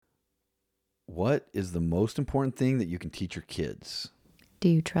What is the most important thing that you can teach your kids? Do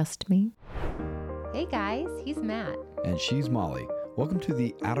you trust me? Hey guys, he's Matt, And she's Molly. Welcome to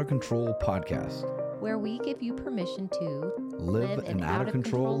the Out of Control podcast. where we give you permission to Live an out of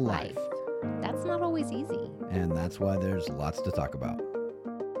control life. That's not always easy. And that's why there's lots to talk about.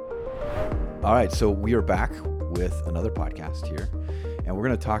 All right, so we are back with another podcast here. And we're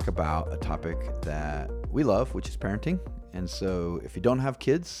going to talk about a topic that we love, which is parenting. And so if you don't have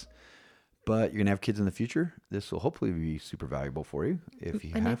kids, but you're going to have kids in the future, this will hopefully be super valuable for you if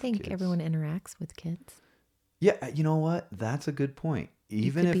you And have I think kids. everyone interacts with kids. Yeah, you know what? That's a good point.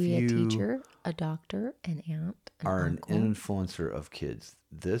 Even you could if be you a teacher, a doctor, an aunt, are an uncle. influencer of kids,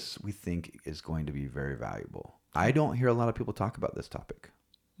 this we think is going to be very valuable. I don't hear a lot of people talk about this topic.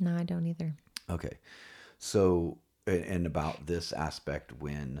 No, I don't either. Okay. So, and about this aspect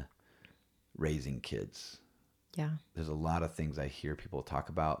when raising kids. Yeah. There's a lot of things I hear people talk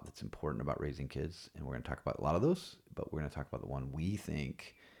about that's important about raising kids, and we're going to talk about a lot of those, but we're going to talk about the one we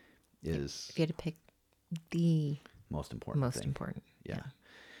think is If you had to pick the most important most thing. important. Yeah.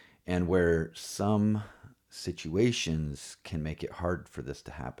 And where some situations can make it hard for this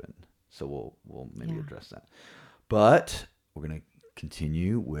to happen. So we'll maybe Yeah. address that. But we're going to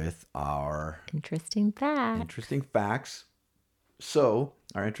continue with our Interesting fact. interesting facts. So,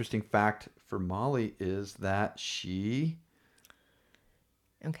 our interesting fact for Molly is that she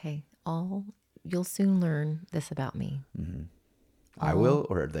Okay. You'll soon learn this about me. I will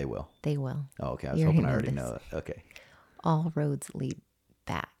or they will. They will. Oh, okay. I was You hoping I already already know know it. Okay. All roads lead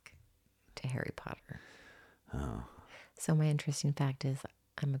back to Harry Potter. Oh. So my interesting fact is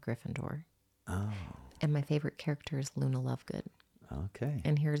I'm a Gryffindor. Oh. And my favorite character is Luna Lovegood. Okay.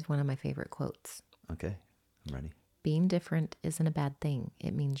 And here's one of my favorite quotes. Okay. I'm ready. Being different isn't a bad thing.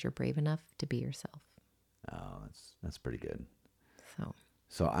 It means you're brave enough to be yourself. Oh, that's pretty good.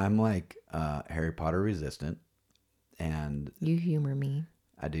 So I'm like Harry Potter resistant, and you humor me.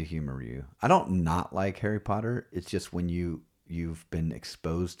 I do humor you. I don't not like Harry Potter. It's just when you've been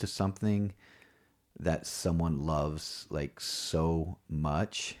exposed to something that someone loves like so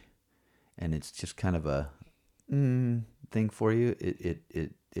much, and it's just kind of a thing for you.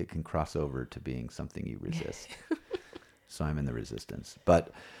 It can cross over to being something you resist. So I'm in the resistance,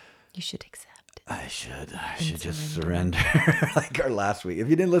 but You should accept. I should just surrender like our last week. If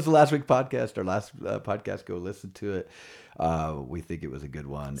you didn't listen to last week's podcast, our last podcast, go listen to it. We think it was a good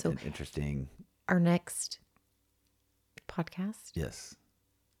one So- and interesting. Our next podcast Yes,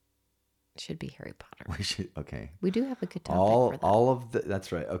 should be Harry Potter. we should. Okay. We do have a good topic for that. All of the.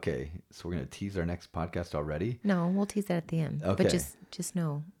 That's right. Okay. So we're going to tease our next podcast already. No, we'll tease that at the end. Okay. But just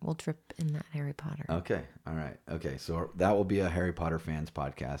know we'll trip in that Harry Potter. Okay. All right. Okay. So that will be a Harry Potter fans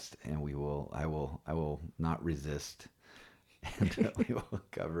podcast, and I will not resist, and we will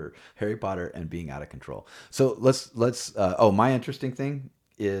cover Harry Potter and being out of control. So let's. My interesting thing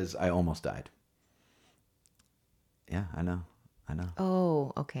is I almost died. Yeah, I know.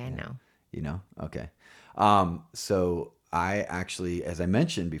 Oh, okay, I know. You know? Okay. So I actually, as I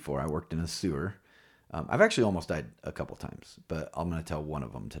mentioned before, I worked in a sewer. I've actually almost died a couple times, but I'm going to tell one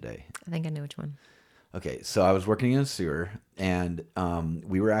of them today. I think I know which one. Okay, so I was working in a sewer, and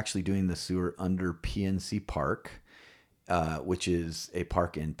we were actually doing the sewer under PNC Park, which is a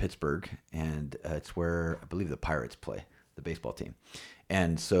park in Pittsburgh, and it's where I believe the Pirates play, the baseball team.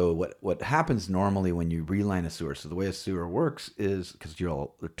 And so what happens normally when you reline a sewer, so the way a sewer works is, because you're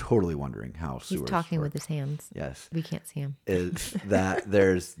all totally wondering how sewers He's talking work. with his hands. Yes. We can't see him. Is that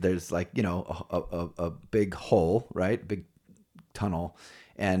there's like, a big hole, right? Big tunnel.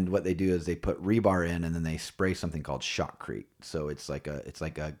 And what they do is they put rebar in, and then they spray something called shotcrete. So it's like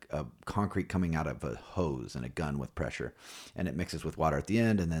a concrete coming out of a hose and a gun with pressure, and it mixes with water at the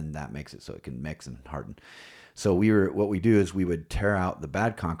end, and then that makes it so it can mix and harden. So what we do is we would tear out the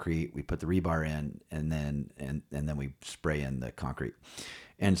bad concrete, we put the rebar in, and then we spray in the concrete.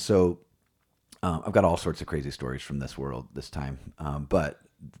 And so I've got all sorts of crazy stories from this world this time. But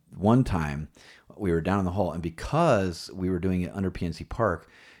one time we were down in the hole, and because we were doing it under PNC Park,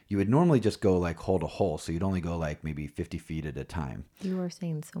 you would normally just go like hole to hole. So you'd only go like maybe 50 feet at a time. You were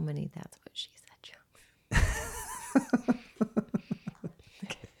saying so many that's what she said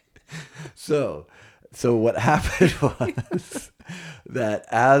jokes. So what happened was that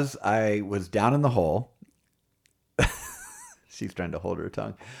as I was down in the hole, she's trying to hold her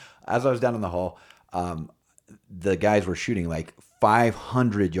tongue. As I was down in the hole, the guys were shooting like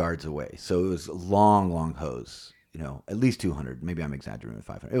 500 yards away. So it was a long hose, at least 200. Maybe I'm exaggerating with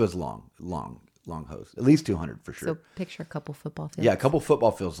 500. It was long, long hose, at least 200 for sure. So picture a couple football fields. Yeah, a couple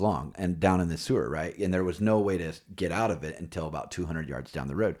football fields long and down in the sewer, right? And there was no way to get out of it until about 200 yards down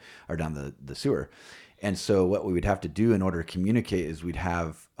the road or down the sewer. And so what we would have to do in order to communicate is we'd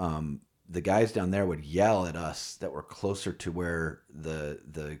have the guys down there would yell at us that were closer to where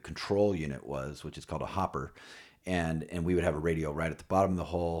the control unit was, which is called a hopper. And we would have a radio right at the bottom of the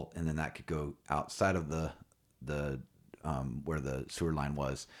hole, and then that could go outside of the where the sewer line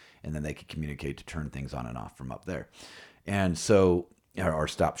was, and then they could communicate to turn things on and off from up there. And so, or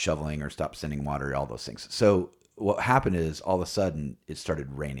stop shoveling or stop sending water, all those things. So what happened is all of a sudden it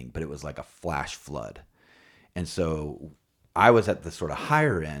started raining, but it was like a flash flood. And so I was at the sort of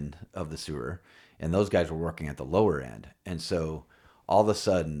higher end of the sewer, and those guys were working at the lower end. And so all of a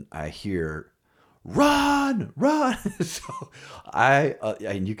sudden I hear, run, run. So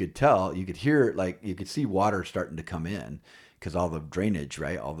and you could tell, you could hear, like, you could see water starting to come in because all the drainage,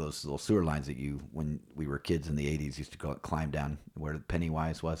 right? All those little sewer lines that when we were kids in the 80s, used to go climb down where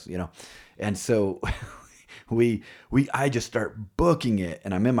Pennywise was, And so I just start booking it,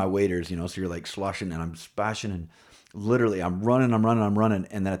 and I'm in my waders, so you're like sloshing and I'm splashing, and literally I'm running.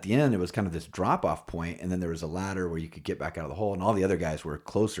 And then at the end, it was kind of this drop off point. And then there was a ladder where you could get back out of the hole, and all the other guys were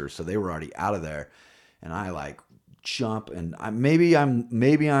closer. So they were already out of there. And I like jump, and maybe I'm,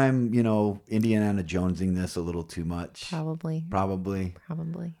 Indiana Jonesing this a little too much. Probably.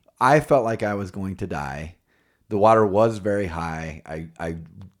 I felt like I was going to die. The water was very high. I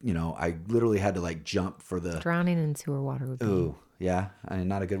literally had to like jump for the Drowning in sewer water would be Ooh, yeah.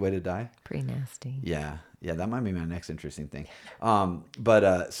 Not a good way to die. pretty nasty. Yeah, that might be my next interesting thing.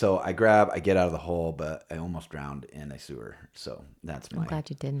 So I get out of the hole, but I almost drowned in a sewer. So that's I'm glad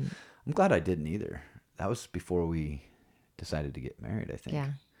you didn't. I'm glad I didn't either. That was before we decided to get married, I think.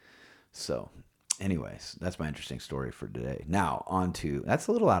 Yeah. So, anyways, that's my interesting story for today. Now, that's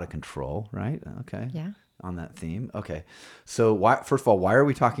a little out of control, right? Okay. Yeah. On that theme. Okay. So, first of all, why are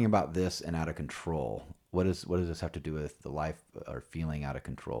we talking about this and out of control? What does this have to do with the life or feeling out of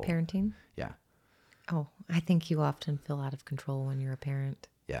control? Parenting? Yeah. Oh, I think you often feel out of control when you're a parent.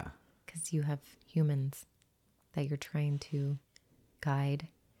 Yeah. Because you have humans that you're trying to guide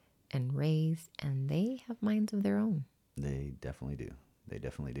and raise, and they have minds of their own. They definitely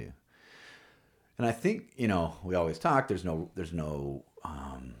do. And I think, we always talk, there's no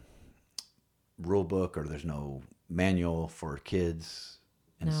rule book, or there's no manual for kids.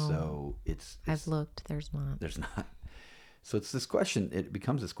 And No. so I've looked, there's not. There's not. So it's this question, it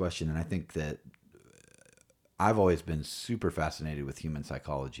becomes this question. And I think that I've always been super fascinated with human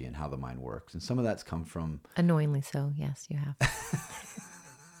psychology and how the mind works. And some of that's come from Annoyingly so, yes, you have.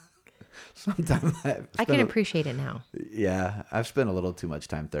 sometimes I can appreciate it now. Yeah, I've spent a little too much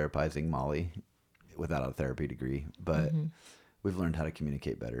time therapizing Molly without a therapy degree, but we've learned how to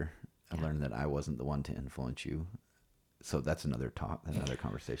communicate better. I've learned that I wasn't the one to influence you. So that's another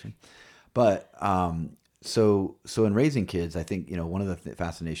conversation. But so in raising kids, I think, one of the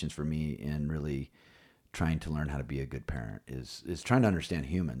fascinations for me in really trying to learn how to be a good parent is trying to understand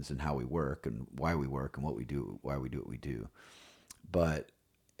humans and how we work and why we work and what we do, why we do what we do. But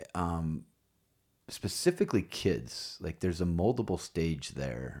specifically kids, like there's a moldable stage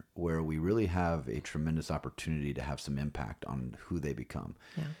there where we really have a tremendous opportunity to have some impact on who they become.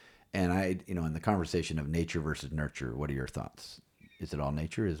 Yeah. And in the conversation of nature versus nurture, what are your thoughts? Is it all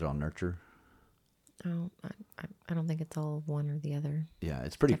nature? Is it all nurture? Oh, I don't think it's all one or the other. Yeah,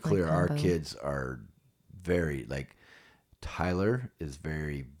 it's pretty Definitely clear. Our combo. kids are very, Tyler is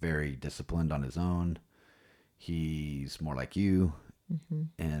very, very disciplined on his own. He's more like you,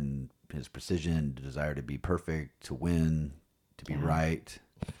 and his precision, desire to be perfect, to win, to be right.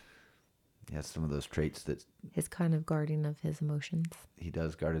 He has some of those traits that His kind of guarding of his emotions. he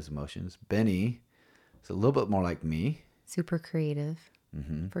does guard his emotions. Benny is a little bit more like me. Super creative.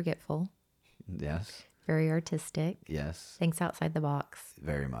 Forgetful. Yes. Very artistic. Yes. Thinks outside the box.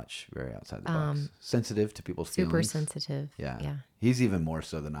 Very much. Very outside the box. Sensitive to people's feelings. Super sensitive. Yeah. Yeah. He's even more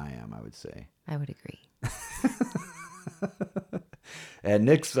so than I am, I would say. I would agree. And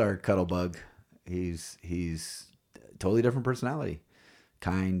Nick's our cuddle bug. He's totally different personality.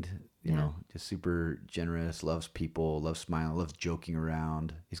 Kind, just super generous, loves people, loves smiling, loves joking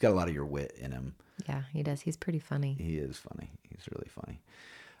around. He's got a lot of your wit in him. Yeah, he does. He's pretty funny. He is funny. He's really funny.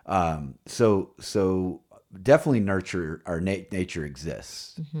 So definitely nurture, our nature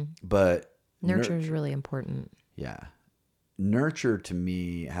exists, but Nurture is really important. yeah. Nurture to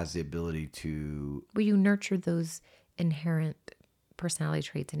me has the ability to, Well, you nurture those inherent personality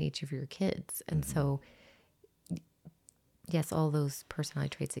traits in each of your kids. And so, yes, all those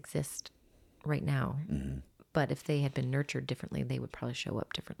personality traits exist right now. But if they had been nurtured differently, they would probably show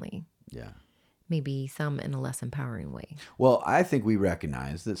up differently. yeah. maybe some in a less empowering way. Well, I think we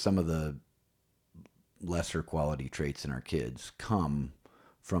recognize that some of the lesser quality traits in our kids come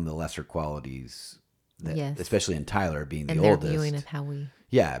from the lesser qualities that, Yes. especially in Tyler being the And their oldest. viewing of how we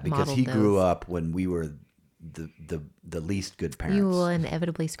Yeah, because modeled he grew those. up when we were the least good parents. You will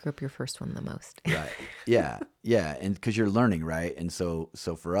inevitably screw up your first one the most. Right. Yeah. Yeah. And because you're learning, right? And so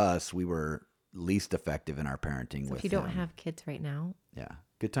for us, we were least effective in our parenting So with if you don't him. have kids right now, Yeah.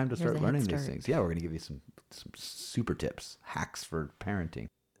 Good time to There's a start head learning these start. things. Yeah. We're going to give you some super tips, hacks for parenting.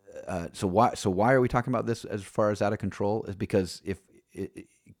 So why are we talking about this as far as out of control? Is because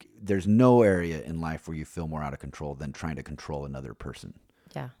there's no area in life where you feel more out of control than trying to control another person,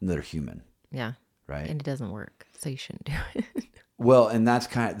 yeah, another human, yeah. right? And it doesn't work, so you shouldn't do it. Well, and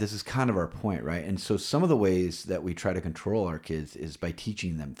this is kind of our point, right? And so some of the ways that we try to control our kids is by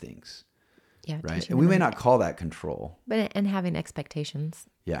teaching them things, Yeah, right? teaching And we them may and- not call that control, and having expectations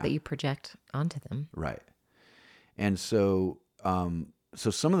Yeah. that you project onto them. right? And so so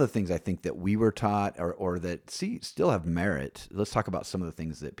some of the things I think that we were taught or that still have merit. Let's talk about some of the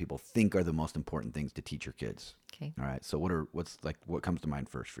things that people think are the most important things to teach your kids. Okay. All right. So what comes to mind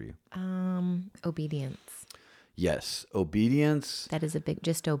first for you? Obedience. Yes, obedience. That is a big.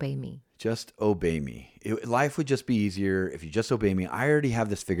 Just obey me. Just obey me. Life would just be easier if you just obey me. I already have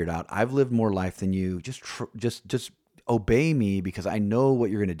this figured out. I've lived more life than you. Just obey me because I know what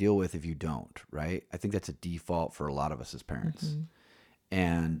you're going to deal with if you don't, right? I think that's a default for a lot of us as parents. Mm-hmm.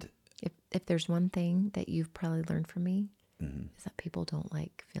 And If there's one thing that you've probably learned from me, mm-hmm. is that people don't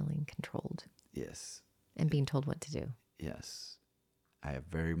like feeling controlled yes, and being told what to do. yes, I have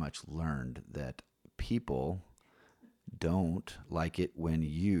very much learned that people don't like it when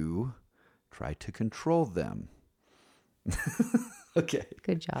you try to control them. Okay.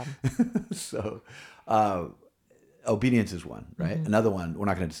 Good job. So, obedience is one, right? Mm-hmm. Another one, we're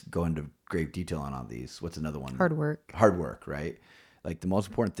not going to go into great detail on all these. What's another one? Hard work. Hard work, right? Like the most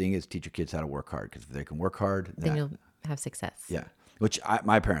important thing is teach your kids how to work hard because if they can work hard, Then you'll have success. yeah. Which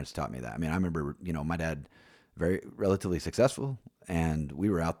my parents taught me that. I mean, I remember, my dad, very relatively successful, and we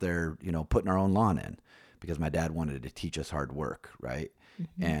were out there, putting our own lawn in because my dad wanted to teach us hard work, right?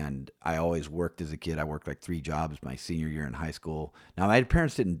 Mm-hmm. And I always worked as a kid. I worked like 3 jobs my senior year in high school. Now, my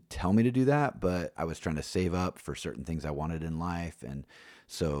parents didn't tell me to do that, but I was trying to save up for certain things I wanted in life. And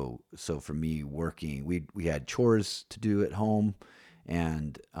so for me working, we had chores to do at home.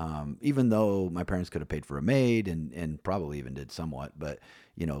 And even though my parents could have paid for a maid and probably even did somewhat, but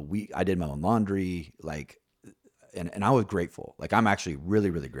I did my own laundry, and I was grateful. Like I'm actually really,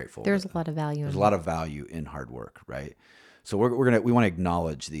 really grateful. There's a lot of value. There's in a lot of value in hard work, right? So we want to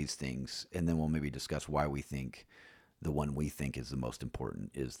acknowledge these things, and then we'll maybe discuss why we think the one we think is the most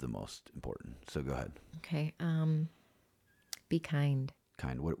important is the most important. So go ahead. Okay. Be kind.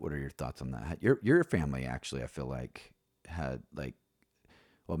 Kind. What are your thoughts on that? Your family actually, I feel like had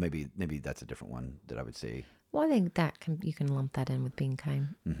well, maybe that's a different one that I would say. Well, I think that you can lump that in with being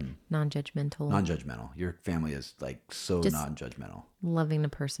kind, non-judgmental, Non-judgmental. Your family is so Just- non-judgmental. loving a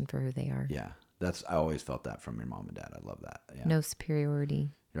person for who they are. Yeah, I always felt that from your mom and dad. I love that. Yeah, No superiority.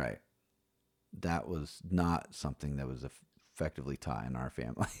 right. That was not something that was effectively taught in our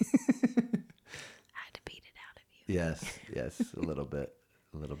family. I had to beat it out of you. yes, a little bit.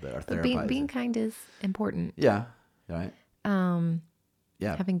 Our But therapist. being kind is important. Yeah, right.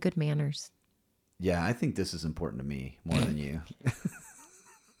 Yeah, Having good manners. yeah. I think this is important to me more than you.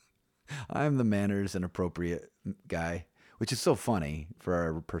 I'm the manners and appropriate guy, which is so funny for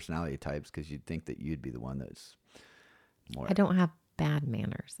our personality types because you'd think that you'd be the one that's more I don't have bad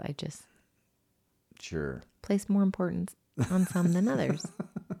manners. I just sure. place more importance on some than others.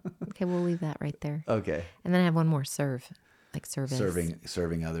 Okay, we'll leave that right there. Okay, And then I have one more service.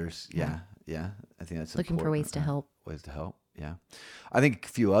 serving others. Yeah. I think that's Looking for important. ways to help. Ways to help. Yeah, I think a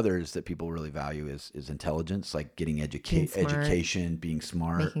few others that people really value is intelligence, like getting Being smart. education, being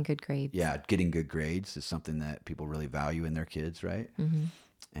smart. Making good grades. Yeah, getting good grades is something that people really value in their kids, right? Mm-hmm.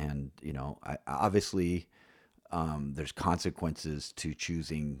 And obviously, there's consequences to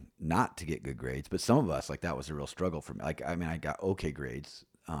choosing not to get good grades. But some of us, that was a real struggle for me. I got okay grades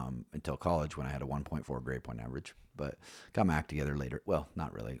until college when I had a 1.4 grade point average, but got my act together later. Well,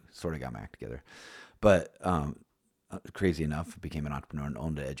 not really, sort of got my act together, but crazy enough, became an entrepreneur and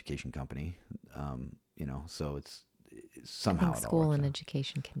owned an education company. So it's somehow I think it all school works and out.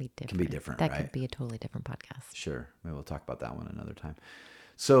 education can be different. Can be different, That right? could be a totally different podcast. Sure. Maybe we'll talk about that one another time.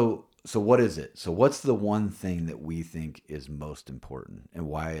 So what is it? So what's the one thing that we think is most important, and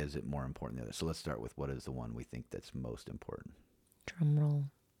why is it more important than the other? So let's start with what is the one we think that's most important. Drum roll.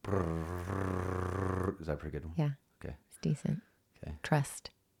 Is that a pretty good one? Yeah, Okay. it's decent. Okay.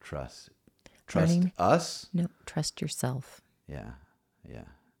 Trust. Trust. Trust Learning- us. No, trust yourself. Yeah. Yeah.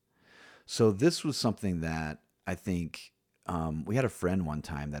 So this was something that I think we had a friend one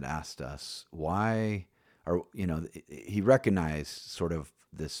time that asked us why, or, he recognized sort of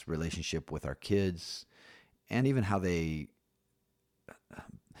this relationship with our kids and even how they, I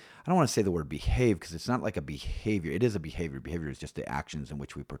don't want to say the word behave because it's not like a behavior. It is a behavior. Behavior is just the actions in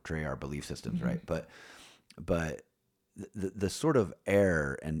which we portray our belief systems, right? But the sort of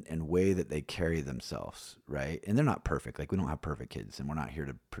air and way that they carry themselves, right? And they're not perfect. Like we don't have perfect kids, and we're not here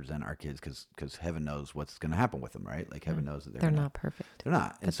to present our kids because heaven knows what's going to happen with them, right? Like heaven knows that They're gonna, not perfect. They're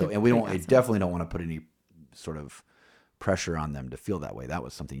not, and But so they're and we don't. pretty I awesome. definitely don't want to put any sort of pressure on them to feel that way. That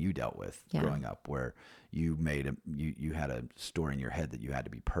was something you dealt with Yeah. growing up, where you you had a story in your head that you had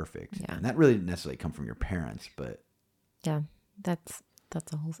to be perfect, Yeah. and that really didn't necessarily come from your parents, but Yeah, that's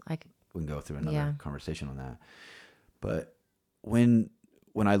a whole. I could. we can go through another Yeah. conversation on that. But when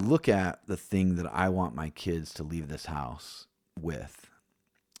I look at the thing that I want my kids to leave this house with,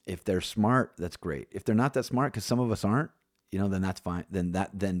 if they're smart, that's great. If they're not that smart, because some of us aren't, then that's fine.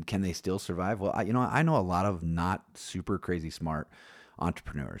 Then can they still survive? Well, I know a lot of not super crazy smart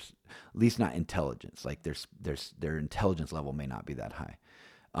entrepreneurs, at least not intelligence. Like their intelligence level may not be that high.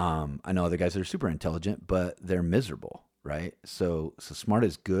 I know other guys that are super intelligent, but they're miserable, right? So smart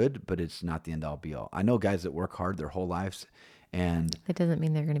is good, but it's not the end all be all. I know guys that work hard their whole lives, and That doesn't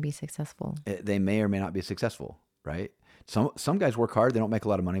mean they're going to be successful. they may or may not be successful, right? Some guys work hard, they don't make a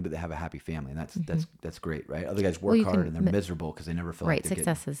lot of money, but they have a happy family, and that's great, right? Other guys work you hard can and they're miserable because they never feel Right, like they're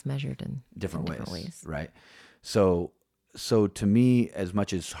success is measured in getting different in ways, right? So to me, as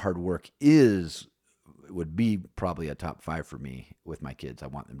much as hard work would be probably a top 5 for me with my kids. I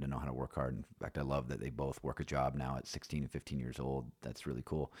want them to know how to work hard. In fact, I love that they both work a job now at 16 and 15 years old. That's really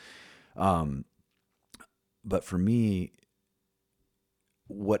cool. But for me,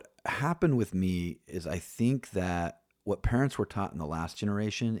 what happened with me is I think that what parents were taught in the last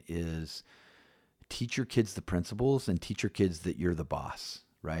generation is teach your kids the principles and teach your kids that you're the boss,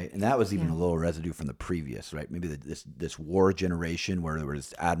 right? And that was even Yeah. a little residue from the previous, right? Maybe this war generation where there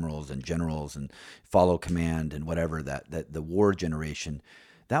was admirals and generals and follow command and whatever, that the war generation,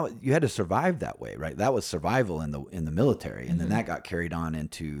 you had to survive that way, right? That was survival in the military, and then that got carried on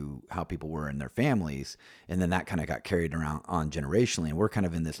into how people were in their families, and then that kind of got carried around on generationally. And we're kind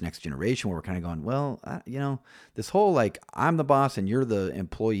of in this next generation where we're kind of going, well, this whole like I'm the boss and you're the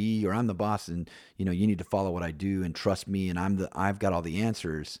employee, or I'm the boss and you need to follow what I do and trust me, and I've got all the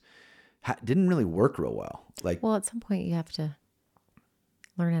answers. Didn't really work real well. Like, Well, at some point you have to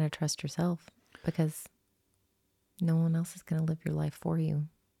learn how to trust yourself because no one else is going to live your life for you.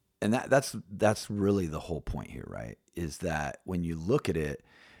 and that's really the whole point here, right? Is that when you look at it,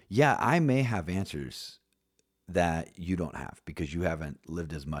 yeah, I may have answers that you don't have because you haven't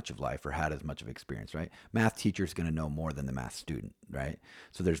lived as much of life or had as much of experience, right? Math teacher is going to know more than the math student, right?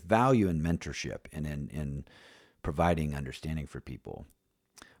 So there's value in mentorship and in providing understanding for people.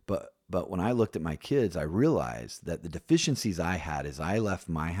 But when I looked at my kids, I realized that the deficiencies I had is I left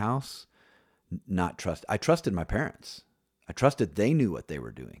my house I trusted my parents. I trusted they knew what they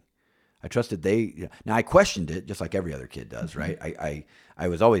were doing. I trusted now I questioned it just like every other kid does, right? I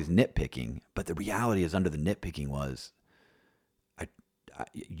was always nitpicking, but the reality is under the nitpicking was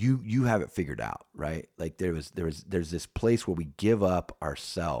you have it figured out, right? Like there's this place where we give up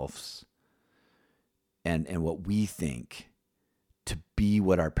ourselves and what we think to be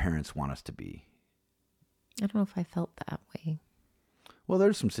what our parents want us to be. I don't know if I felt that way. Well,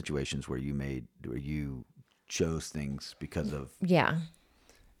 there's some situations where you chose things because of Yeah.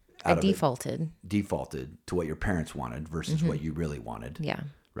 I out of it. defaulted. To what your parents wanted versus what you really wanted. Yeah.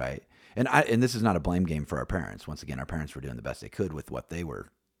 Right. And this is not a blame game for our parents. Once again, our parents were doing the best they could with what they were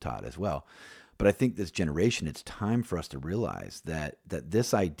taught as well. But I think this generation, it's time for us to realize that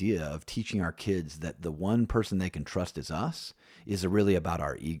this idea of teaching our kids that the one person they can trust is us is really about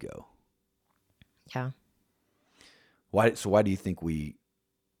our ego. Yeah. Why do you think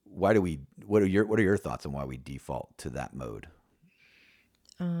what are your thoughts on why we default to that mode?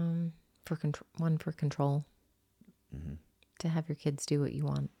 For control. Mm-hmm. To have your kids do what you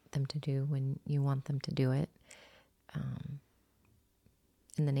want them to do when you want them to do it,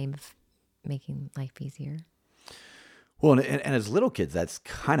 in the name of making life easier. Well, and as little kids, that's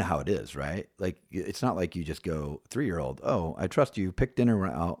kind of how it is, right? Like, it's not like you just go 3-year-old, oh, I trust you, pick dinner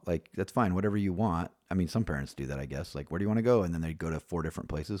out. Like, that's fine, whatever you want. I mean, some parents do that, I guess. Like, where do you want to go? And then they go to 4 different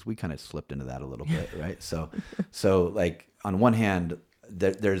places. We kind of slipped into that a little bit, right? So like on one hand,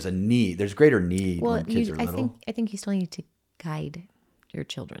 there's a need, there's greater need when kids are little. I think you still need to guide your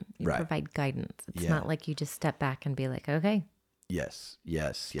children. You Right. provide guidance. It's Yeah. not like you just step back and be like, okay, Yes,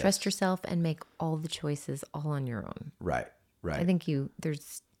 yes, yes. Trust yourself and make all the choices all on your own. Right, right. I think you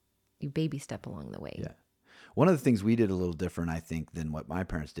baby step along the way. Yeah. One of the things we did a little different, I think, than what my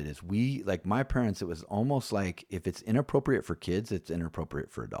parents did is like my parents, it was almost like if it's inappropriate for kids, it's inappropriate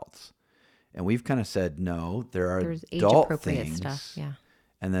for adults. And we've kind of said, no, there's age adult appropriate things, stuff. Yeah.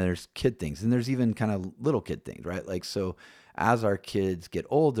 and then there's kid things, and there's even kind of little kid things, right? Like, so as our kids get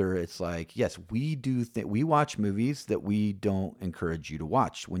older, it's like, yes, we do we watch movies that we don't encourage you to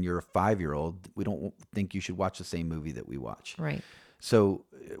watch. When you're a 5-year-old, we don't think you should watch the same movie that we watch. Right. So,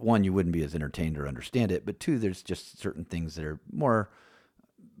 one, you wouldn't be as entertained or understand it, but two, there's just certain things that are more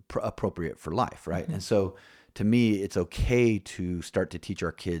appropriate for life, right? And so, to me, it's okay to start to teach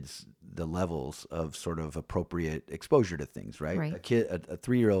our kids the levels of sort of appropriate exposure to things, right? Right. A kid, a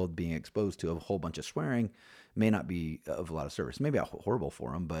 3-year-old being exposed to a whole bunch of swearing may not be of a lot of service. Maybe horrible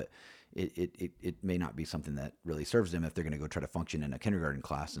for them, but it may not be something that really serves them if they're going to go try to function in a kindergarten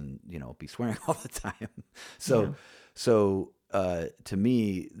class and, be swearing all the time. So to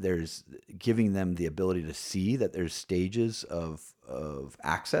me, there's giving them the ability to see that there's stages of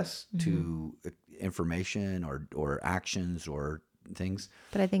access to information or actions or things.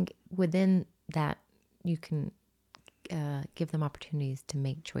 But I think within that, you can give them opportunities to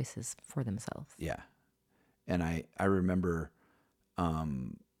make choices for themselves. Yeah. And I remember a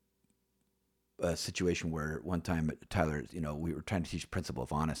situation where one time at Tyler, we were trying to teach principle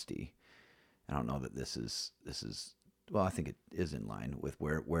of honesty. I don't know that this is well, I think it is in line with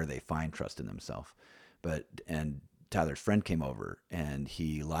where they find trust in themselves. And Tyler's friend came over and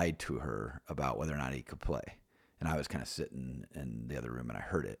he lied to her about whether or not he could play. And I was kind of sitting in the other room and I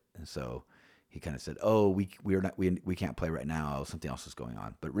heard it. And so he kind of said, "Oh, we can't play right now. Something else is going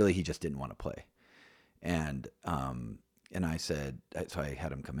on." But really, he just didn't want to play. And I said, so I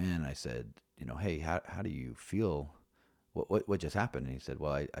had him come in and I said, "Hey, how do you feel? What just happened?" And he said,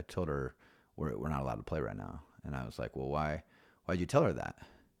 "Well, I told her we're not allowed to play right now." And I was like, "Well, why'd you tell her that?"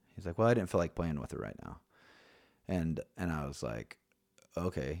 He's like, "Well, I didn't feel like playing with her right now." And I was like,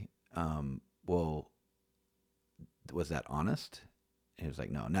 "Okay, well, was that honest?" And he was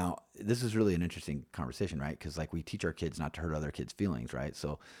like, "No." Now, this is really an interesting conversation, right? Because like we teach our kids not to hurt other kids' feelings, right?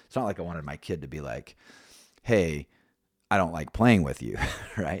 So it's not like I wanted my kid to be like, "Hey, I don't like playing with you,"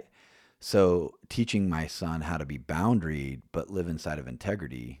 right? So teaching my son how to be boundaried but live inside of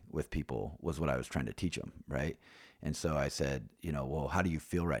integrity with people was what I was trying to teach him, right? And so I said, "Well, how do you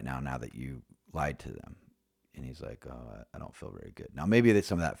feel right now that you lied to them?" And he's like, "Oh, I don't feel very good." Now, maybe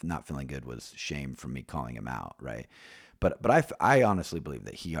some of that not feeling good was shame from me calling him out, right? But I honestly believe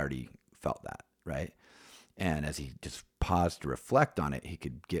that he already felt that, right? And as he just paused to reflect on it, he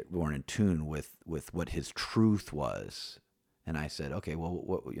could get more in tune with what his truth was. And I said, "Okay, well,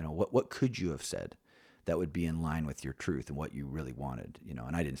 what could you have said that would be in line with your truth and what you really wanted?"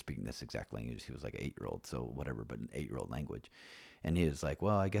 And I didn't speak in this exact language. He was like an 8-year-old, so whatever, but an 8-year-old language. And he was like,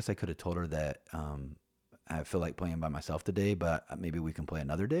 "Well, I guess I could have told her that I feel like playing by myself today, but maybe we can play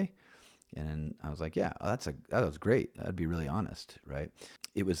another day." And I was like, "Yeah, that was great. That'd be really honest, right?"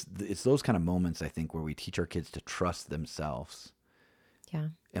 It's those kind of moments, I think, where we teach our kids to trust themselves. Yeah.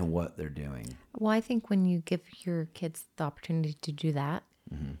 And what they're doing. Well, I think when you give your kids the opportunity to do that,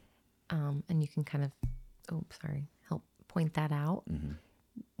 and you can kind of, help point that out,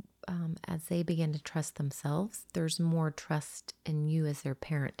 as they begin to trust themselves, there's more trust in you as their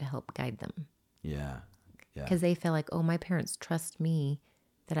parent to help guide them. Yeah. Yeah. Because they feel like, oh, my parents trust me,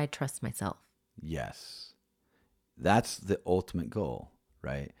 that I trust myself. Yes. That's the ultimate goal,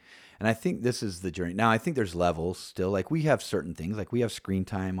 right? And I think this is the journey. Now, I think there's levels still. Like we have certain things, like we have screen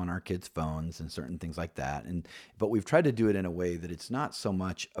time on our kids' phones and certain things like that. But we've tried to do it in a way that it's not so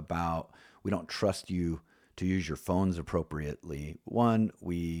much about, we don't trust you to use your phones appropriately. One,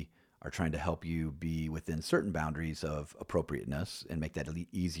 we are trying to help you be within certain boundaries of appropriateness and make that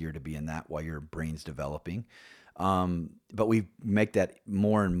easier to be in that while your brain's developing. But we make that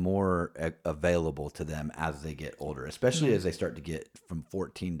more and more available to them as they get older, especially as they start to get from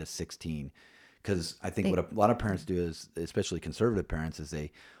 14 to 16. Because I think what a lot of parents do is, especially conservative parents, is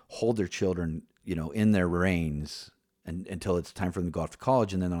they hold their children, in their reins until it's time for them to go off to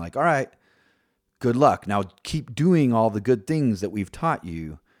college. And then they're like, "All right, good luck. Now keep doing all the good things that we've taught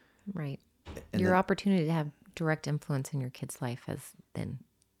you." Right. Your opportunity to have direct influence in your kid's life has been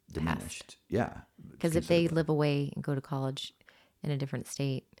diminished. Yeah. Because if they live away and go to college in a different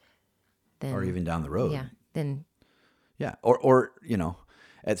state, then or even down the road. Yeah. Then yeah. Or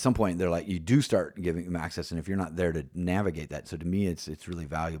at some point they're like, you do start giving them access, and if you're not there to navigate that. So to me it's really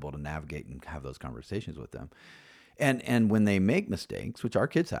valuable to navigate and have those conversations with them. And when they make mistakes, which our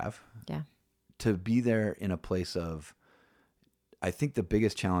kids have, yeah, to be there in a place of I think the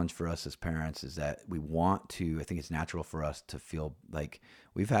biggest challenge for us as parents is that we want to, I think it's natural for us to feel like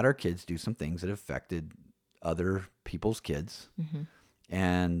we've had our kids do some things that affected other people's kids.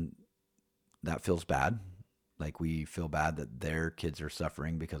 And that feels bad. Like we feel bad that their kids are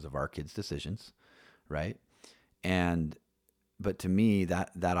suffering because of our kids' decisions. Right. But to me,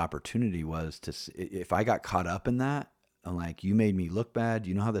 that opportunity was to, if I got caught up in that, I'm like, you made me look bad.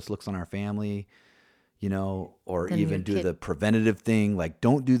 You know how this looks on our family, or Then even your do kid- the preventative thing, like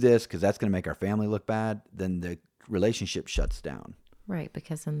don't do this because that's going to make our family look bad. Then the relationship shuts down. Right.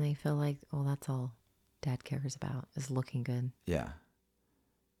 Because then they feel like, oh, that's all dad cares about is looking good. Yeah.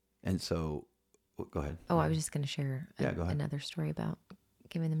 And so, go ahead. Oh, I was just going to share Yeah, go ahead. another story about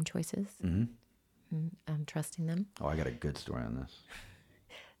giving them choices and trusting them. Oh, I got a good story on this.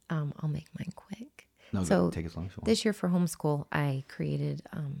 I'll make mine quick. No, So take as long as you want. this year for homeschool, I created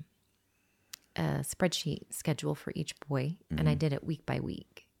a spreadsheet schedule for each boy, and I did it week by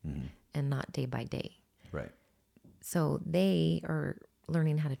week and not day by day. Right. So they are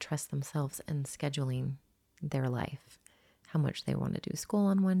learning how to trust themselves and scheduling their life, how much they want to do school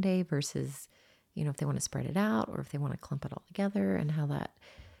on one day versus, if they want to spread it out or if they want to clump it all together, and how that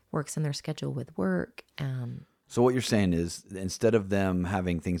works in their schedule with work. So what you're saying is, instead of them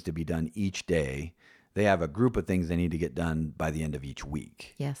having things to be done each day, they have a group of things they need to get done by the end of each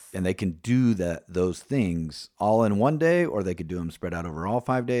week. Yes. And they can do those things all in one day, or they could do them spread out over all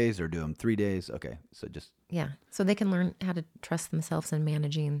 5 days, or do them 3 days. Okay. So just, Yeah. So they can learn how to trust themselves in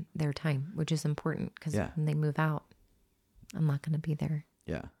managing their time, which is important because when they move out, I'm not going to be there.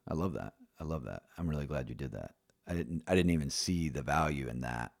 yeah, I love that. I'm really glad you did that. I didn't even see the value in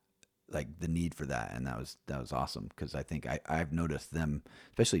that, like the need for that. And that was awesome. Cause I think I've noticed them,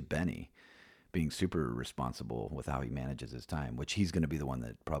 especially Benny, being super responsible with how he manages his time, which he's going to be the one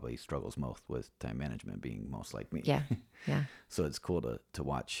that probably struggles most with time management, being most like me. Yeah. Yeah. So it's cool to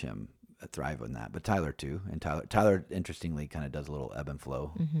watch him thrive on that. But Tyler too. And Tyler interestingly kind of does a little ebb and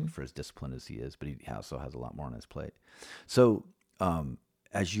flow for as disciplined as he is, but he also has a lot more on his plate. So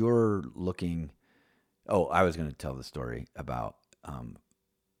as you're looking, I was going to tell the story about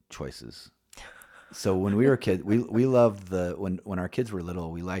choices. So when we were kids, we loved when our kids were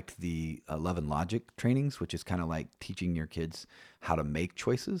little, we liked the love and logic trainings, which is kind of like teaching your kids how to make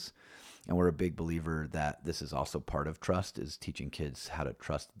choices. And we're a big believer that this is also part of trust, is teaching kids how to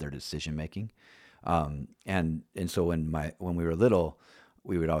trust their decision making. And so when we were little,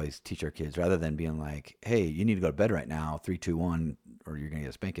 we would always teach our kids, rather than being like, hey, you need to go to bed right now, 3, 2, 1, or you're going to get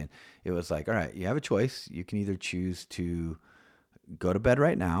a spanking. It was like, all right, you have a choice. You can either choose to go to bed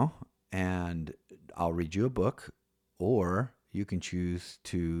right now and I'll read you a book, or you can choose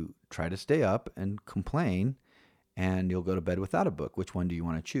to try to stay up and complain and you'll go to bed without a book. Which one do you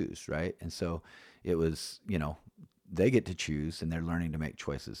want to choose? Right. And so it was, they get to choose, and they're learning to make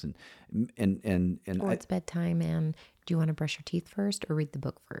choices. Or it's bedtime, and do you want to brush your teeth first or read the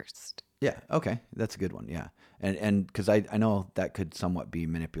book first? Yeah. Okay. That's a good one. Yeah. And because I know that could somewhat be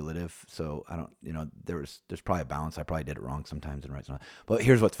manipulative. So I don't, there's probably a balance. I probably did it wrong sometimes and right sometimes. But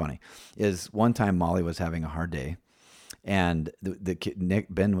here's what's funny is one time Molly was having a hard day, and the kid,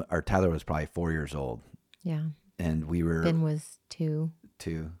 Tyler was probably 4 years old. Yeah. And we were, Ben was 2.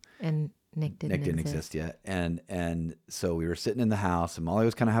 2. And Nick didn't exist yet. And so we were sitting in the house, and Molly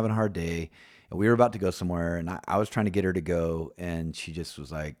was kind of having a hard day, and we were about to go somewhere, and I was trying to get her to go, and she just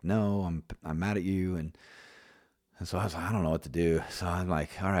was like, no, I'm mad at you. And so I was like, I don't know what to do. So I'm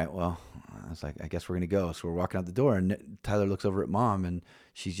like, all right, well, I was like, I guess we're going to go. So we're walking out the door, and Tyler looks over at Mom, and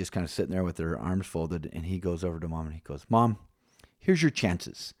she's just kind of sitting there with her arms folded, and he goes over to Mom, and he goes, Mom, here's your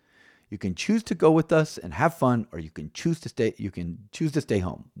chances. You can choose to go with us and have fun, or you can choose to stay. You can choose to stay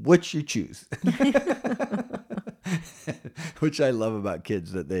home. Which you choose. Which I love about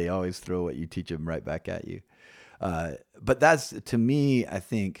kids, that they always throw what you teach them right back at you. But that's, to me, I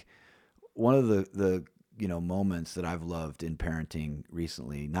think one of the moments that I've loved in parenting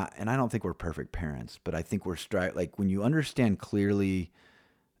recently. And I don't think we're perfect parents, but I think we're like when you understand clearly,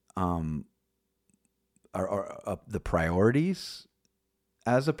 the priorities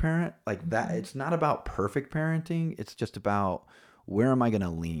as a parent, like that, it's not about perfect parenting. It's just about, where am I going to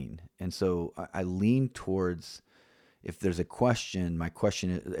lean? And so I lean towards, if there's a question, my question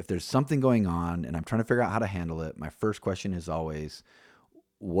is, if there's something going on and I'm trying to figure out how to handle it, my first question is always,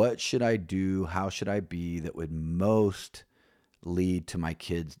 what should I do? How should I be that would most lead to my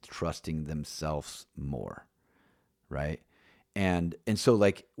kids trusting themselves more? Right. And so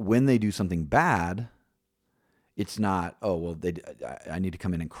like when they do something bad, it's not, oh, well, I need to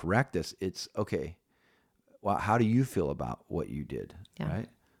come in and correct this. It's, okay, well, how do you feel about what you did? Yeah. Right?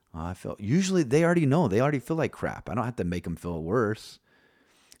 I feel usually they already know. They already feel like crap. I don't have to make them feel worse.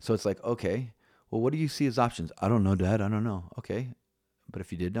 So it's like, okay, well, what do you see as options? I don't know, Dad. I don't know. Okay. But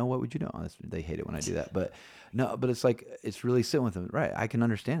if you did know, what would you know? They hate it when I do that. But no, but it's like, it's really sitting with them. Right. I can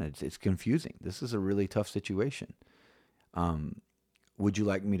understand it. It's confusing. This is a really tough situation. Would you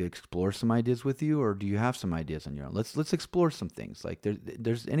like me to explore some ideas with you, or do you have some ideas on your own? Let's explore some things. Like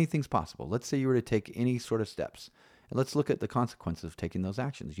there's anything's possible. Let's say you were to take any sort of steps, and let's look at the consequences of taking those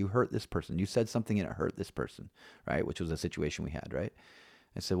actions. You hurt this person. You said something and it hurt this person, right? Which was a situation we had, right?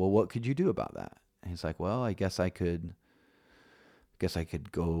 I said, well, what could you do about that? And he's like, well, I guess I could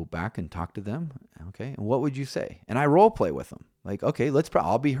go back and talk to them. Okay. And what would you say? And I role play with them. Like, okay,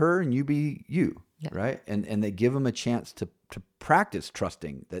 I'll be her and you be you. Yeah. Right. And they give them a chance to practice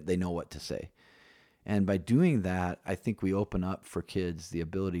trusting that they know what to say. And by doing that, I think we open up for kids the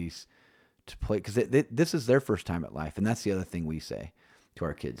abilities to play, because this is their first time at life. And that's the other thing we say to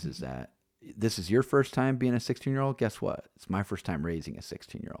our kids is that this is your first time being a 16-year-old. Guess what? It's my first time raising a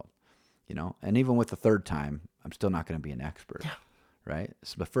 16-year-old, and even with the third time, I'm still not going to be an expert. Yeah. Right.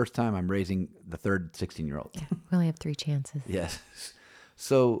 It's the first time I'm raising the third 16-year-old. Yeah, we only have 3 chances. Yes.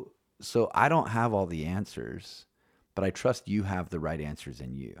 So I don't have all the answers, but I trust you have the right answers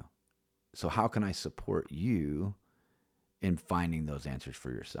in you. So how can I support you in finding those answers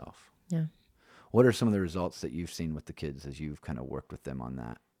for yourself? Yeah. What are some of the results that you've seen with the kids as you've kind of worked with them on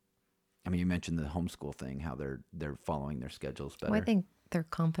that? I mean, you mentioned the homeschool thing, how they're following their schedules better. Well, I think their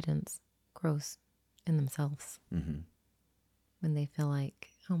confidence grows in themselves. Mm-hmm. When they feel like,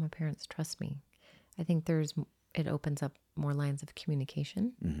 oh, my parents trust me. I think it opens up more lines of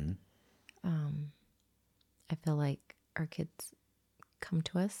communication. Mm-hmm. I feel like our kids come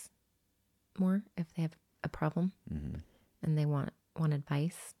to us more if they have a problem and they want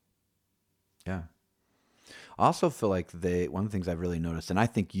advice. Yeah. I also feel like one of the things I've really noticed, and I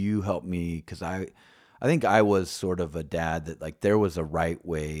think you helped me, because I think I was sort of a dad that, like, there was a right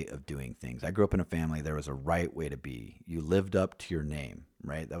way of doing things. I grew up in a family, there was a right way to be. You lived up to your name,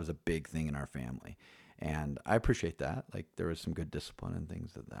 right? That was a big thing in our family. And I appreciate that. Like, there was some good discipline and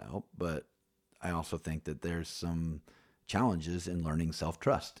things that helped. But I also think that there's some challenges in learning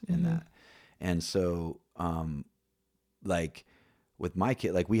self-trust in that. And so, like, with my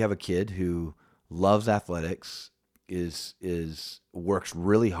kid, like, we have a kid who loves athletics, works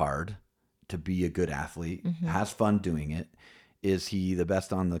really hard to be a good athlete, has fun doing it. Is he the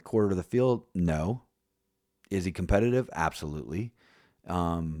best on the court or the field? No. Is he competitive? Absolutely.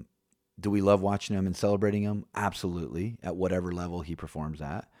 Do we love watching him and celebrating him? Absolutely. At whatever level he performs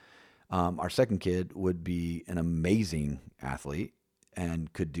at. Our second kid would be an amazing athlete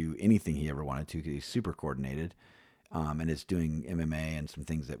and could do anything he ever wanted to, because he's super coordinated. And is doing MMA and some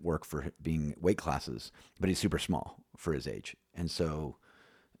things that work for being weight classes, but he's super small for his age. And so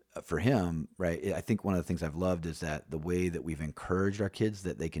for him, right, I think one of the things I've loved is that the way that we've encouraged our kids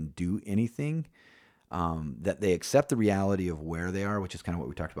that they can do anything, that they accept the reality of where they are, which is kind of what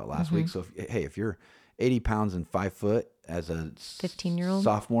we talked about last week. So if you're 80 pounds and 5 foot as a 15-year-old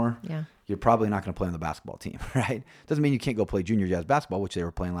sophomore, yeah, you're probably not going to play on the basketball team, right? Doesn't mean you can't go play junior jazz basketball, which they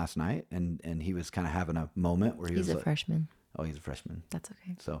were playing last night. And he was kind of having a moment where he's a freshman. Oh, he's a freshman. That's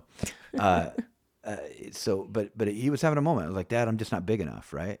okay. So, but he was having a moment. I was like, Dad, I'm just not big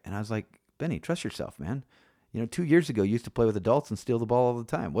enough, right? And I was like, Benny, trust yourself, man. 2 years ago, you used to play with adults and steal the ball all the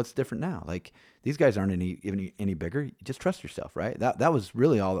time. What's different now? Like, these guys aren't any bigger. Just trust yourself, right? That was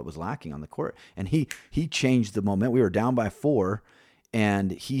really all that was lacking on the court. And he changed the moment. We were down by 4,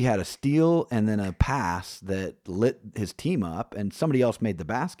 and he had a steal and then a pass that lit his team up, and somebody else made the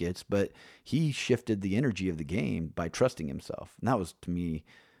baskets, but he shifted the energy of the game by trusting himself. And that was, to me,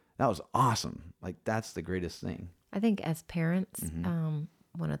 that was awesome. Like, that's the greatest thing. I think as parents,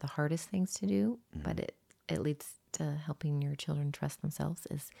 one of the hardest things to do, but it leads to helping your children trust themselves,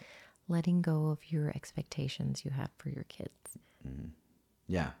 is letting go of your expectations you have for your kids.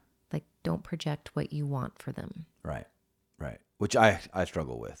 Yeah. Like, don't project what you want for them. Right. Which I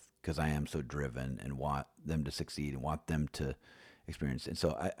struggle with, because I am so driven and want them to succeed and want them to experience. And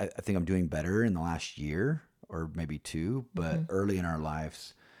so I think I'm doing better in the last year or maybe 2, but early in our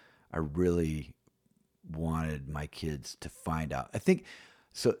lives, I really wanted my kids to find out. I think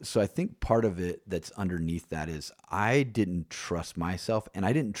part of it that's underneath that is I didn't trust myself, and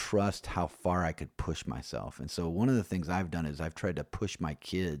I didn't trust how far I could push myself. And so one of the things I've done is I've tried to push my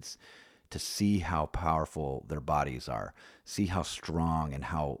kids to see how powerful their bodies are, see how strong and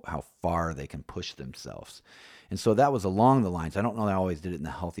how far they can push themselves. And so that was along the lines. I don't know that I always did it in the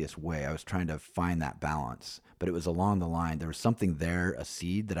healthiest way. I was trying to find that balance, but it was along the line. There was something there, a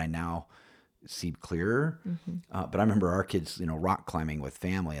seed that I now see clearer. But I remember our kids, rock climbing with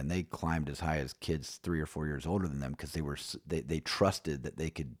family, and they climbed as high as kids 3 or 4 years older than them because they trusted that they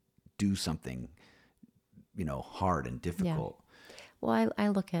could do something, hard and difficult. Well, I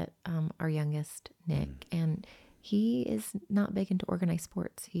look at our youngest, Nick, and he is not big into organized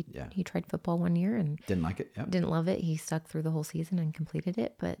sports. He tried football one year and Didn't like it. Yeah. didn't love it. He stuck through the whole season and completed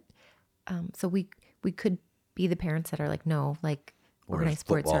it. But so we could be the parents that are like, no, like organized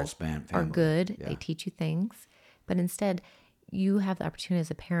sports are family. good. Yeah. They teach you things. But instead, you have the opportunity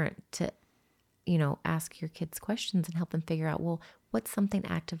as a parent to, ask your kids questions and help them figure out, well, what's something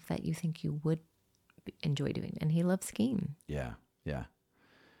active that you think you would enjoy doing? And he loves skiing. Yeah. Yeah.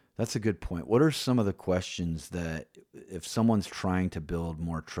 That's a good point. What are some of the questions that if someone's trying to build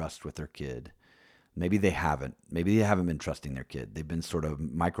more trust with their kid, maybe they haven't been trusting their kid. They've been sort of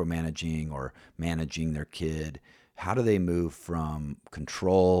micromanaging or managing their kid. How do they move from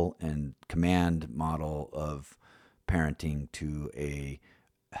control and command model of parenting to a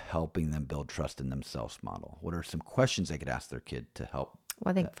helping them build trust in themselves model? What are some questions they could ask their kid to help?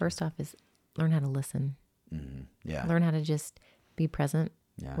 Well, I think first off is learn how to listen. Yeah. Learn how to just be present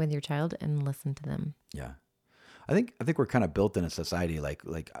Yeah. with your child and listen to them. Yeah. I think we're kind of built in a society like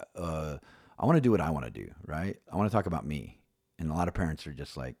I want to do what I want to do, right? I want to talk about me. And a lot of parents are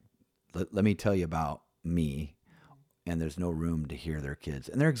just like, let me tell you about me. And there's no room to hear their kids.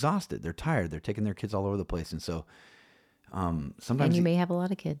 And they're exhausted. They're tired. They're taking their kids all over the place. And so sometimes... And you may have a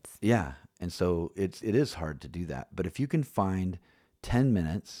lot of kids. Yeah. And so it is hard to do that. But if you can find 10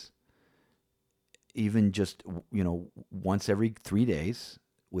 minutes, even just, once every 3 days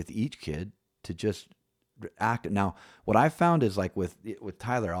with each kid to just act. Now, what I found is like with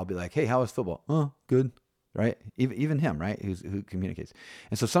Tyler, I'll be like, hey, how was football? Oh, good. Right. Even him, right. Who communicates.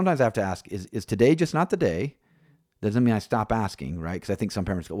 And so sometimes I have to ask, is today just not the day? Doesn't mean I stop asking, right? Because I think some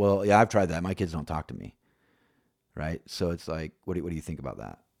parents go, well, yeah, I've tried that. My kids don't talk to me. Right. So it's like, what do you think about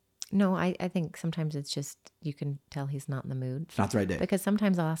that? No, I think sometimes it's just, you can tell he's not in the mood. It's not the right day. Because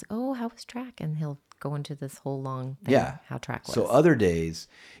sometimes I'll ask, oh, how was track? And he'll go into this whole long thing, how track was. So other days,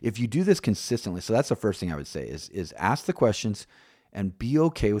 if you do this consistently, so that's the first thing I would say is ask the questions and be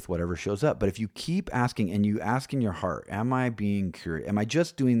okay with whatever shows up. But if you keep asking and you ask in your heart, am I being curious? Am I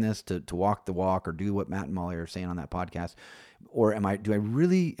just doing this to walk the walk or do what Matt and Molly are saying on that podcast? Or am I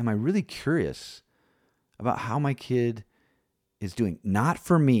really curious about how my kid is doing? Not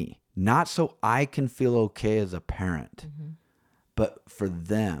for me, not so I can feel okay as a parent, but for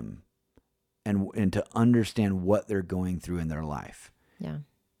them and to understand what they're going through in their life. Yeah.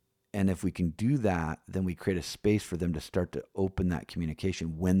 And if we can do that, then we create a space for them to start to open that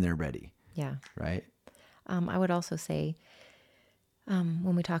communication when they're ready. Yeah. Right? I would also say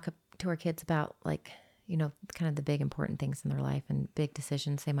when we talk to our kids about kind of the big important things in their life and big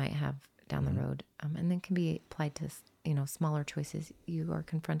decisions they might have down the road, and then can be applied to, smaller choices you are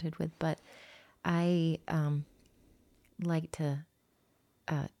confronted with. But I like to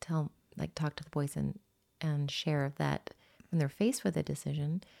talk to the boys and share that when they're faced with a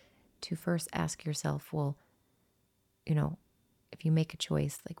decision, to first ask yourself, well, if you make a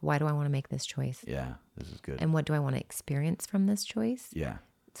choice, like, why do I want to make this choice? Yeah, this is good. And what do I want to experience from this choice? Yeah.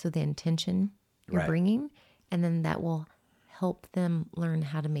 So the intention you're bringing, and then that will help them learn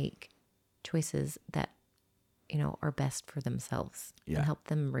how to make choices that, are best for themselves and help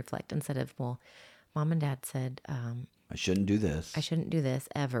them reflect instead of, well, mom and dad said, I shouldn't do this. I shouldn't do this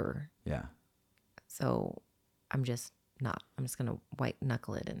ever. Yeah. So I'm just going to white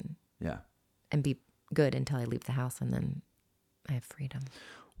knuckle it and be good until I leave the house, and then I have freedom.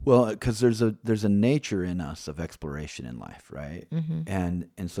 Well, because there's a nature in us of exploration in life, right? Mm-hmm.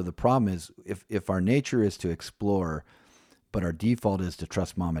 And so the problem is if our nature is to explore, but our default is to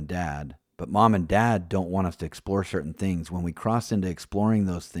trust mom and dad, but mom and dad don't want us to explore certain things. When we cross into exploring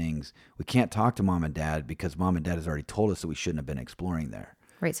those things, we can't talk to mom and dad because mom and dad has already told us that we shouldn't have been exploring there.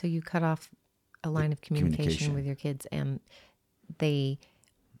 Right. So you cut off a line of communication with your kids, and they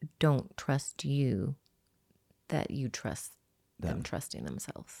don't trust you that you trust them trusting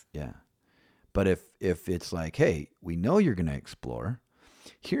themselves. Yeah. But if it's like, hey, we know you're going to explore,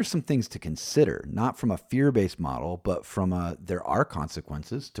 here's some things to consider, not from a fear-based model, but from there are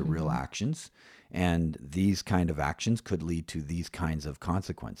consequences to real actions, and these kind of actions could lead to these kinds of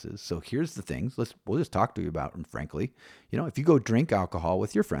consequences. So here's the things. We'll just talk to you about them frankly. If you go drink alcohol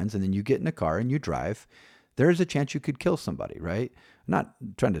with your friends and then you get in a car and you drive, there's a chance you could kill somebody, right? I'm not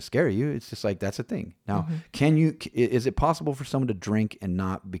trying to scare you. It's just like, that's a thing. Now, is it possible for someone to drink and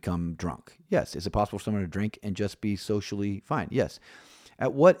not become drunk? Yes. Is it possible for someone to drink and just be socially fine? Yes.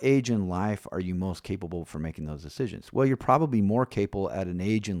 At what age in life are you most capable for making those decisions? Well, you're probably more capable at an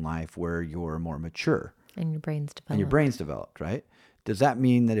age in life where you're more mature. And your brain's developed. And your brain's developed, right? Does that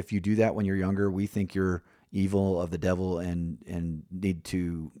mean that if you do that when you're younger, we think you're evil of the devil and need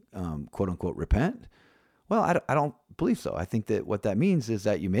to, quote unquote, repent? Well, I don't believe so. I think that what that means is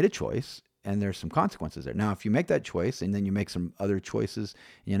that you made a choice and there's some consequences there. Now, if you make that choice and then you make some other choices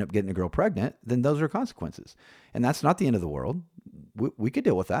and you end up getting a girl pregnant, then those are consequences. And that's not the end of the world. We could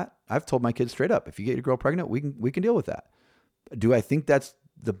deal with that. I've told my kids straight up, if you get your girl pregnant, we can deal with that. Do I think that's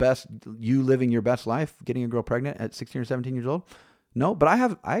the best, you living your best life, getting a girl pregnant at 16 or 17 years old? No, but I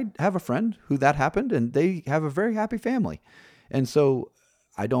have a friend who that happened and they have a very happy family. And so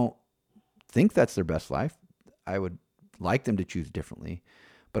I don't think that's their best life. I would like them to choose differently,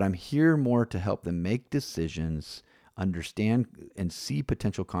 but I'm here more to help them make decisions, understand and see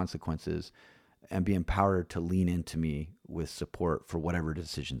potential consequences, and be empowered to lean into me with support for whatever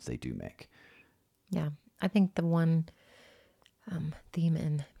decisions they do make. Yeah. I think the one theme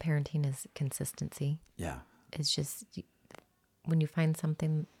in parenting is consistency. Yeah. It's just when you find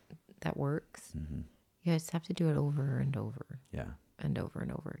something that works, you just have to do it over and over. Yeah. And over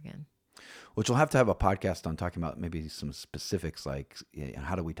and over again. Which we'll have to have a podcast on talking about maybe some specifics, like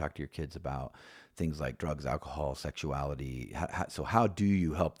how do we talk to your kids about things like drugs, alcohol, sexuality. So how do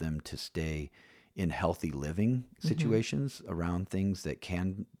you help them to stay in healthy living situations around things that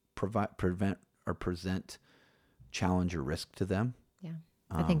can prevent or present challenge or risk to them? Yeah.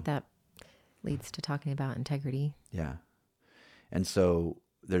 I think that leads to talking about integrity. Yeah. And so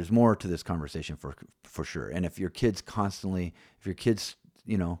there's more to this conversation for sure. And if your kid's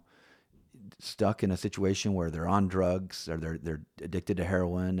stuck in a situation where they're on drugs or they're addicted to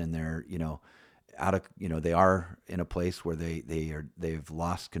heroin and they're, they are in a place where they've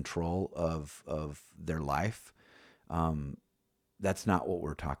lost control of their life. That's not what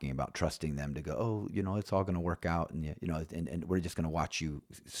we're talking about, trusting them to go, it's all going to work out. And we're just going to watch you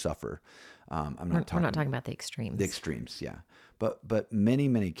suffer. We're not talking about the extremes. The extremes. Yeah. But many,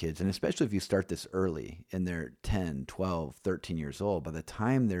 many kids, and especially if you start this early and they're 10, 12, 13 years old, by the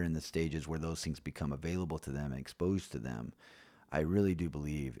time they're in the stages where those things become available to them and exposed to them, I really do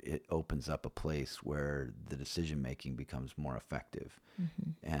believe it opens up a place where the decision-making becomes more effective.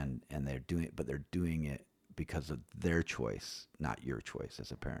 And they're doing it because of their choice, not your choice as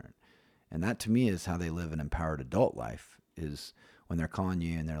a parent. And that to me is how they live an empowered adult life, is when they're calling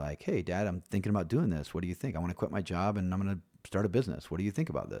you and they're like, hey, Dad, I'm thinking about doing this. What do you think? I want to quit my job and I'm going to start a business. What do you think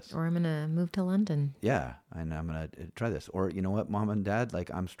about this? Or I'm going to move to London. Yeah, and I'm going to try this. Or, you know what, Mom and Dad, like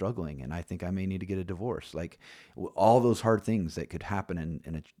I'm struggling and I think I may need to get a divorce. Like all those hard things that could happen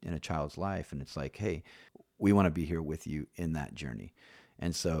in a child's life. And it's like, hey, we want to be here with you in that journey.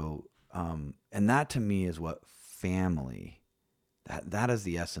 And so, and that to me is what family, that is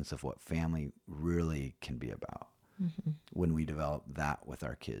the essence of what family really can be about. When we develop that with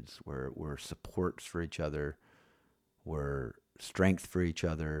our kids, where we're supports for each other, we're strength for each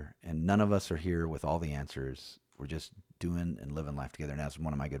other, and none of us are here with all the answers. We're just doing and living life together. And as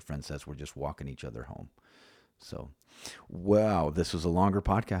one of my good friends says, we're just walking each other home. So, wow, this was a longer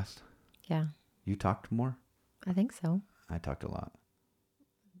podcast. Yeah. You talked more? I think so. I talked a lot.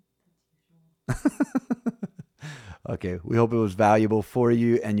 Okay, we hope it was valuable for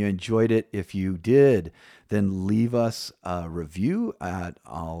you and you enjoyed it. If you did, then leave us a review at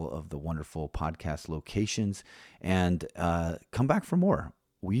all of the wonderful podcast locations and come back for more.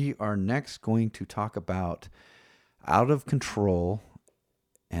 We are next going to talk about Out of Control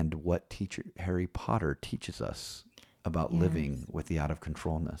and what teacher Harry Potter teaches us about living with the out of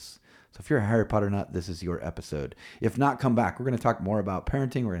controlness. So if you're a Harry Potter nut, this is your episode. If not, come back. We're going to talk more about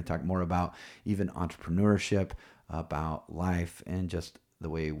parenting. We're going to talk more about even entrepreneurship, about life, and just the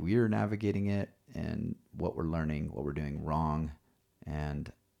way we're navigating it and what we're learning, what we're doing wrong,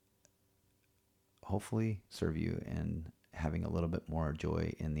 and hopefully serve you in having a little bit more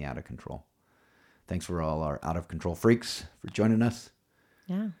joy in the out of control. Thanks for all our out of control freaks for joining us.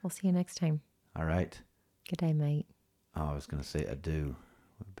 Yeah, we'll see you next time. All right. Good day, mate. Oh, I was going to say adieu.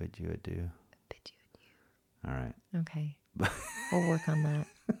 I bid you adieu. Bid you adieu. All right. Okay. We'll work on that.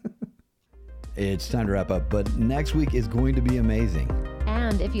 It's time to wrap up, but next week is going to be amazing.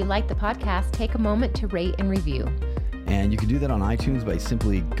 And if you like the podcast, take a moment to rate and review. And you can do that on iTunes by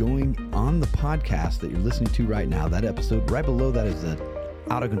simply going on the podcast that you're listening to right now. That episode right below that is the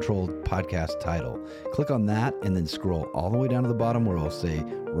Out of Control podcast title. Click on that and then scroll all the way down to the bottom where it'll say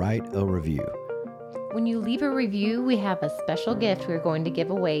write a review. When you leave a review, we have a special gift we're going to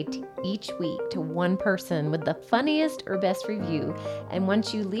give away each week to one person with the funniest or best review. And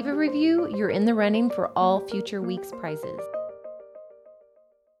once you leave a review, you're in the running for all future week's prizes.